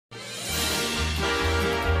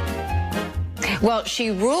Well, she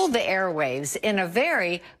ruled the airwaves in a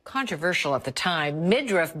very controversial at the time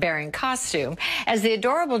midriff-bearing costume as the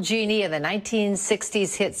adorable Jeannie in the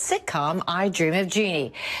 1960s hit sitcom I Dream of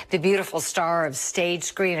Jeannie. The beautiful star of stage,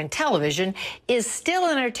 screen, and television is still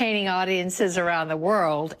entertaining audiences around the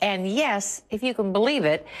world. And yes, if you can believe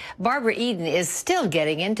it, Barbara Eden is still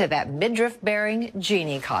getting into that midriff-bearing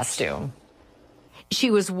Jeannie costume. She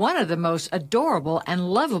was one of the most adorable and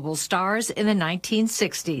lovable stars in the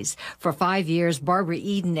 1960s. For 5 years, Barbara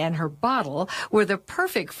Eden and her bottle were the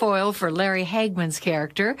perfect foil for Larry Hagman's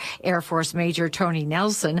character, Air Force Major Tony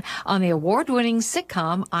Nelson, on the award-winning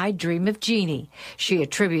sitcom I Dream of Jeannie. She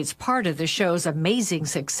attributes part of the show's amazing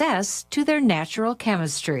success to their natural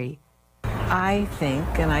chemistry. I think,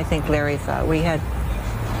 and I think Larry thought, we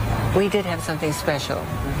did have something special.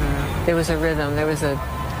 There was a rhythm, there was an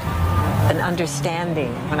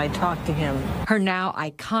understanding when I talked to him. Her now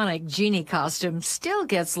iconic Jeannie costume still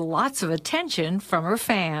gets lots of attention from her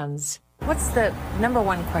fans. What's the number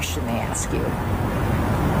one question they ask you?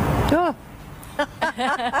 Oh.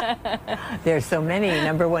 There's so many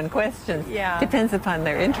number one questions. Yeah. Depends upon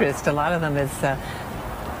their interest. A lot of them is,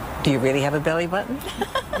 do you really have a belly button?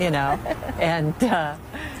 You know, and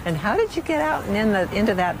how did you get out and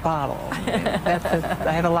into that bottle?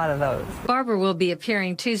 I have a lot of those. Barbara will be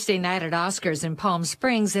appearing Tuesday night at Oscars in Palm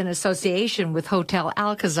Springs in association with Hotel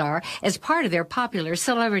Alcazar as part of their popular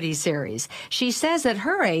celebrity series. She says at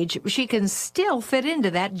her age, she can still fit into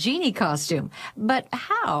that Jeannie costume. But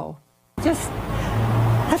how? Just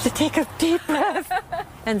have to take a deep breath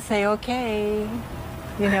and say, okay,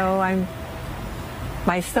 you know,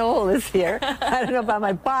 my soul is here. I don't know about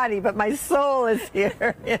my body, but my soul is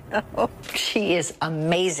here, you know. She is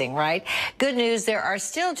amazing, right? Good news, there are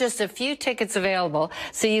still just a few tickets available,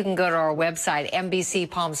 so you can go to our website,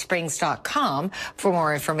 NBCPalmSprings.com, for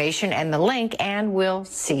more information and the link, and we'll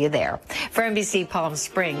see you there. For NBC Palm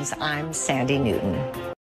Springs, I'm Sandy Newton.